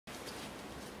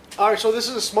Alright, so this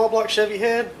is a small block Chevy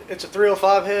head. It's a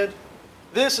 305 head.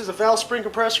 This is a valve spring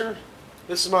compressor.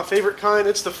 This is my favorite kind.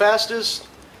 It's the fastest.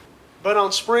 But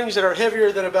on springs that are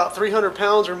heavier than about 300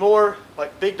 pounds or more,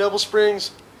 like big double springs,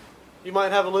 you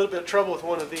might have a little bit of trouble with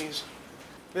one of these.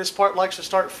 This part likes to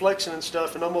start flexing and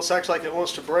stuff and almost acts like it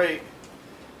wants to break.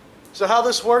 So how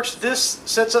this works, this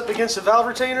sets up against the valve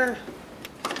retainer,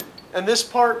 and this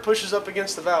part pushes up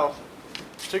against the valve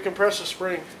to compress the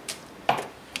spring.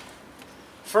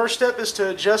 First step is to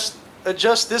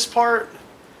adjust this part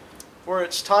where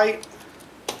it's tight,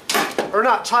 or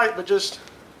not tight, but just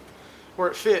where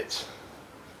it fits.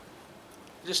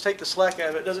 Just take the slack out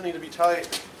of it. It doesn't need to be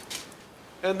tight.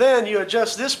 And then you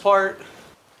adjust this part.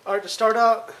 Alright, to start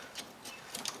out,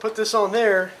 put this on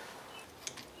there.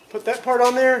 Put that part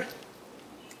on there.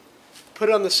 Put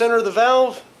it on the center of the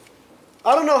valve.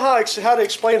 I don't know how to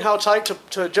explain how tight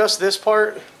to adjust this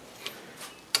part.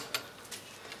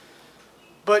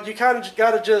 But you kind of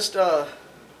got to just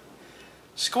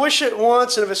squish it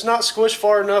once, and if it's not squished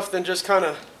far enough, then just kind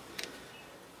of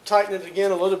tighten it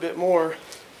again a little bit more.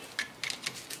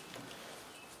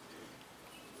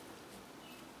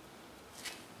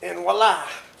 And voila!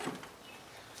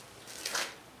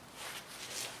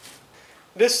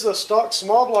 This is a stock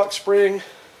small block spring,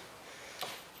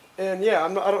 and yeah,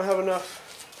 I don't have enough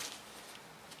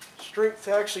strength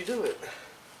to actually do it.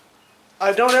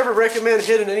 I don't ever recommend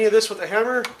hitting any of this with a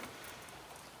hammer,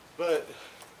 but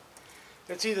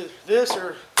it's either this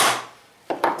or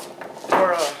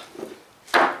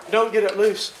don't get it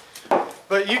loose.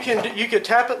 But you can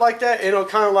tap it like that, and it'll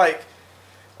kind of like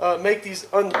make these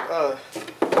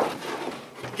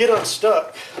get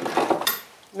unstuck.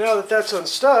 Now that that's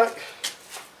unstuck,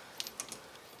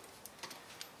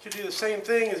 you do the same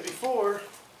thing as before.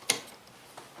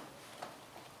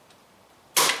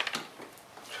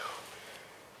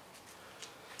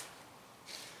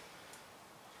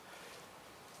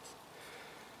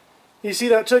 You see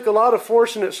that took a lot of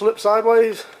force and it slipped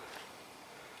sideways?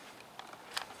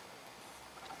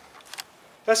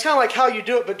 That's kind of like how you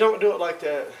do it, but don't do it like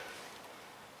that.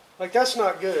 Like, that's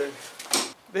not good.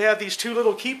 They have these two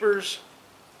little keepers.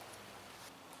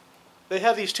 They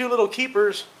have these two little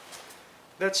keepers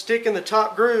that stick in the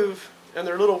top groove, and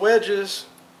they're little wedges.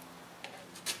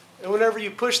 And whenever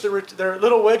you push they're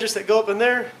little wedges that go up in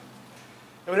there,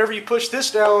 and whenever you push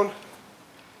this down,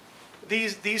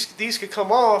 these could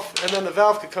come off, and then the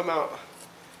valve could come out.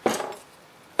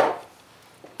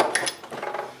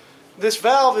 This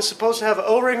valve is supposed to have an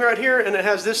O-ring right here, and it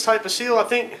has this type of seal. I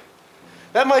think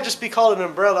that might just be called an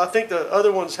umbrella. I think the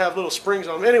other ones have little springs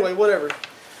on them. Anyway, whatever.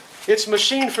 It's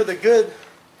machined for the good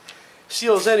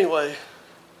seals anyway.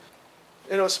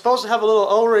 And it was supposed to have a little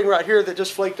O-ring right here that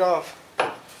just flaked off.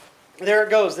 There it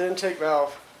goes, the intake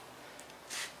valve.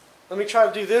 Let me try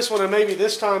to do this one, and maybe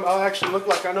this time I'll actually look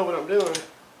like I know what I'm doing.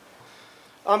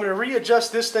 I'm going to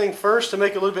readjust this thing first to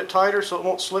make it a little bit tighter so it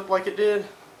won't slip like it did.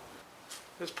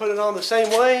 Just put it on the same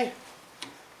way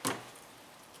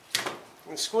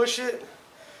and squish it.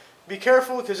 Be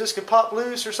careful because this could pop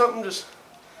loose or something. Just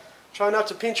try not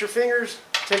to pinch your fingers.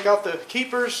 Take out the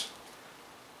keepers,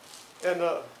 and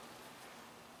the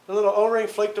little O-ring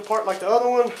flaked apart like the other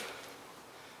one.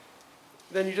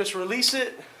 Then you just release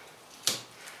it.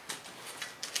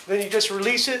 Then you just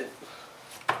release it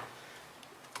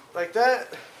like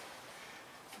that.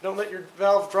 Don't let your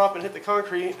valve drop and hit the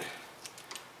concrete.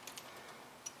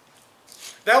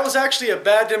 That was actually a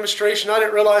bad demonstration. I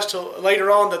didn't realize till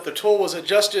later on that the tool was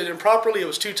adjusted improperly. It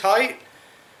was too tight.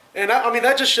 And I mean,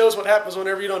 that just shows what happens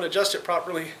whenever you don't adjust it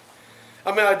properly. I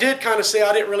mean, I did kind of say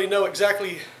I didn't really know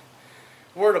exactly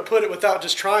where to put it without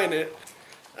just trying it.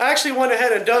 I actually went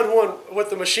ahead and done one with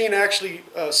the machine actually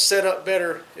set up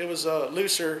better. It was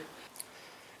looser.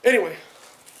 Anyway,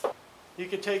 you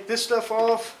can take this stuff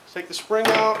off, take the spring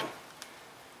out.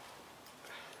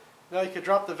 Now you can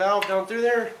drop the valve down through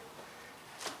there.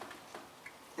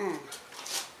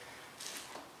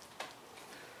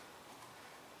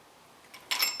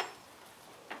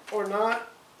 Or not.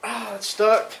 Ah, it's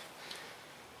stuck.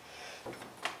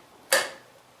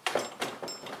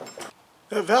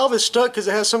 The valve is stuck because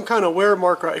it has some kind of wear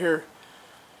mark right here.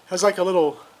 It has like a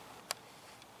little,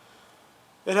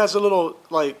 it has a little,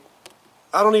 like,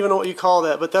 I don't even know what you call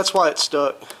that, but that's why it's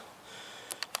stuck.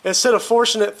 Instead of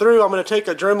forcing it through, I'm going to take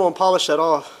a Dremel and polish that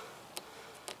off.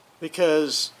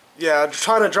 Because, yeah,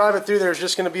 trying to drive it through there is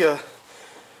just going to be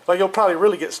like, you'll probably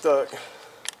really get stuck.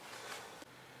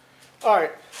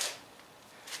 Alright,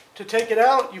 to take it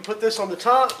out, you put this on the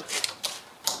top,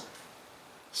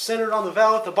 center it on the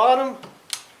valve at the bottom,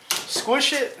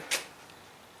 squish it,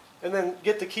 and then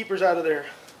get the keepers out of there.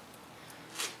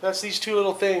 That's these two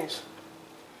little things.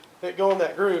 that go in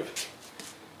that groove.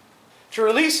 To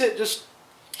release it, just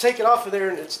take it off of there,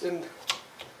 and it's in.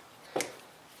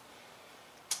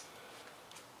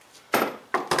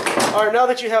 Alright, now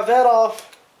that you have that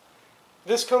off,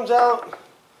 this comes out,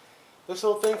 this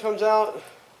little thing comes out,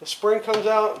 the spring comes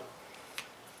out,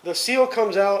 the seal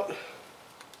comes out.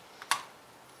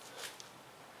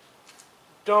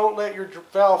 Don't let your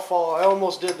valve fall. I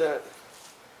almost did that.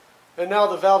 And now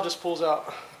the valve just pulls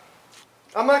out.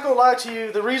 I'm not going to lie to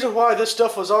you, the reason why this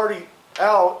stuff was already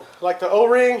out, like the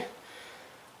O-ring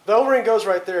goes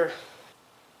right there.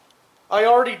 I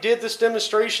already did this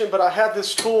demonstration, but I had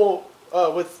this tool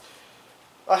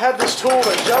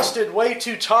adjusted way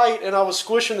too tight, and I was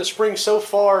squishing the spring so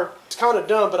far. It's kind of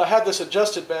dumb, but I had this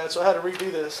adjusted bad, so I had to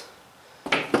redo this.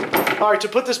 Alright, to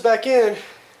put this back in,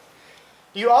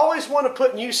 you always want to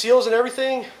put new seals and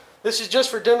everything. This is just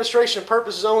for demonstration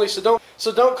purposes only, so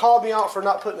don't call me out for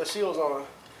not putting the seals on,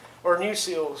 or new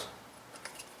seals.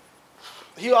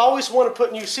 You always want to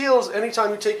put new seals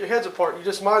anytime you take your heads apart. You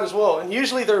just might as well. And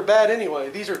usually they're bad anyway.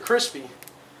 These are crispy.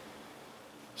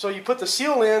 So you put the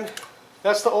seal in.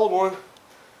 That's the old one.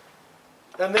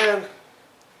 And then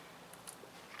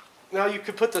now you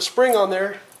could put the spring on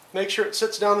there. Make sure it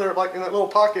sits down there like in that little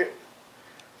pocket.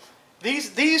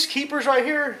 These keepers right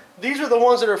here, these are the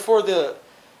ones that are for the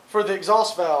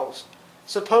exhaust valves.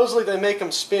 Supposedly they make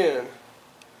them spin.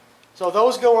 So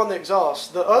those go on the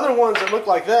exhaust. The other ones that look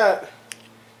like that,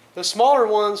 the smaller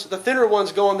ones, the thinner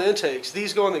ones go on the intakes.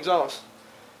 These go on the exhaust.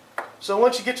 So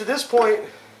once you get to this point,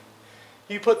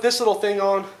 you put this little thing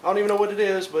on. I don't even know what it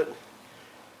is, but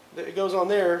it goes on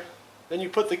there. Then you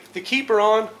put the keeper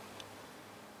on.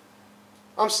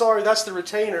 I'm sorry, that's the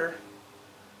retainer.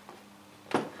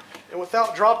 And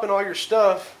without dropping all your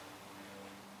stuff,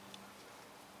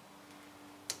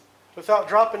 without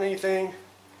dropping anything,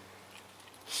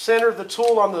 center the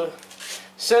tool on the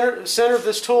center of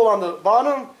this tool on the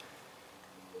bottom,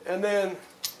 and then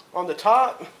on the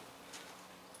top,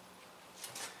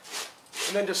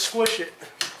 and then just squish it.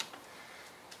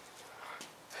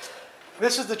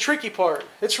 This is the tricky part.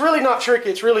 It's really not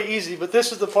tricky, it's really easy, but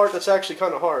this is the part that's actually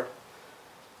kind of hard.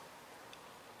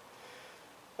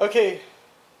 Okay.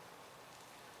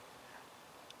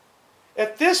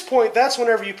 At this point, that's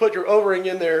whenever you put your O-ring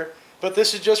in there, but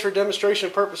this is just for demonstration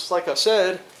purposes, like I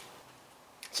said.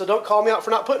 So don't call me out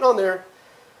for not putting on there.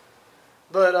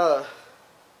 But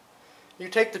you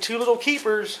take the two little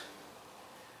keepers.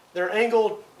 They're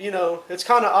angled, you know, it's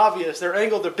kind of obvious. They're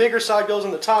angled, the bigger side goes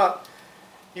on the top.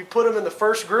 You put them in the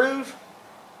first groove.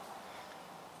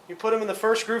 You put them in the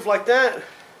first groove like that.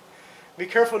 Be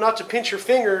careful not to pinch your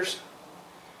fingers.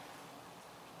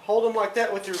 Hold them like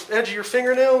that with your edge of your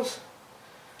fingernails.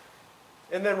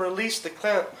 And then release the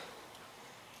clamp.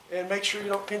 And make sure you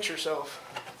don't pinch yourself.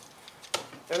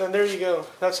 And then there you go.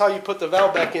 That's how you put the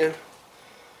valve back in.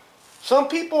 Some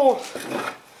people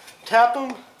tap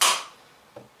them.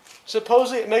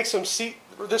 Supposedly it makes them seat,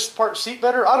 this part seat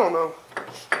better. I don't know.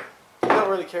 I don't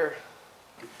really care.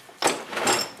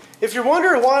 If you're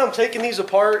wondering why I'm taking these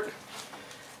apart,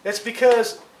 it's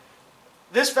because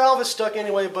this valve is stuck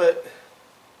anyway, but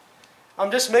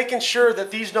I'm just making sure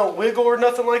that these don't wiggle or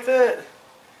nothing like that.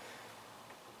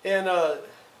 And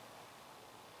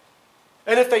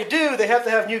if they do, they have to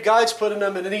have new guides put in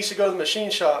them, and it needs to go to the machine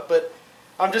shop. But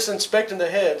I'm just inspecting the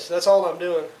heads. That's all I'm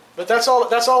doing. But that's all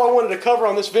I wanted to cover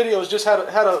on this video, is just how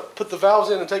to put the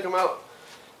valves in and take them out.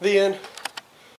 The end.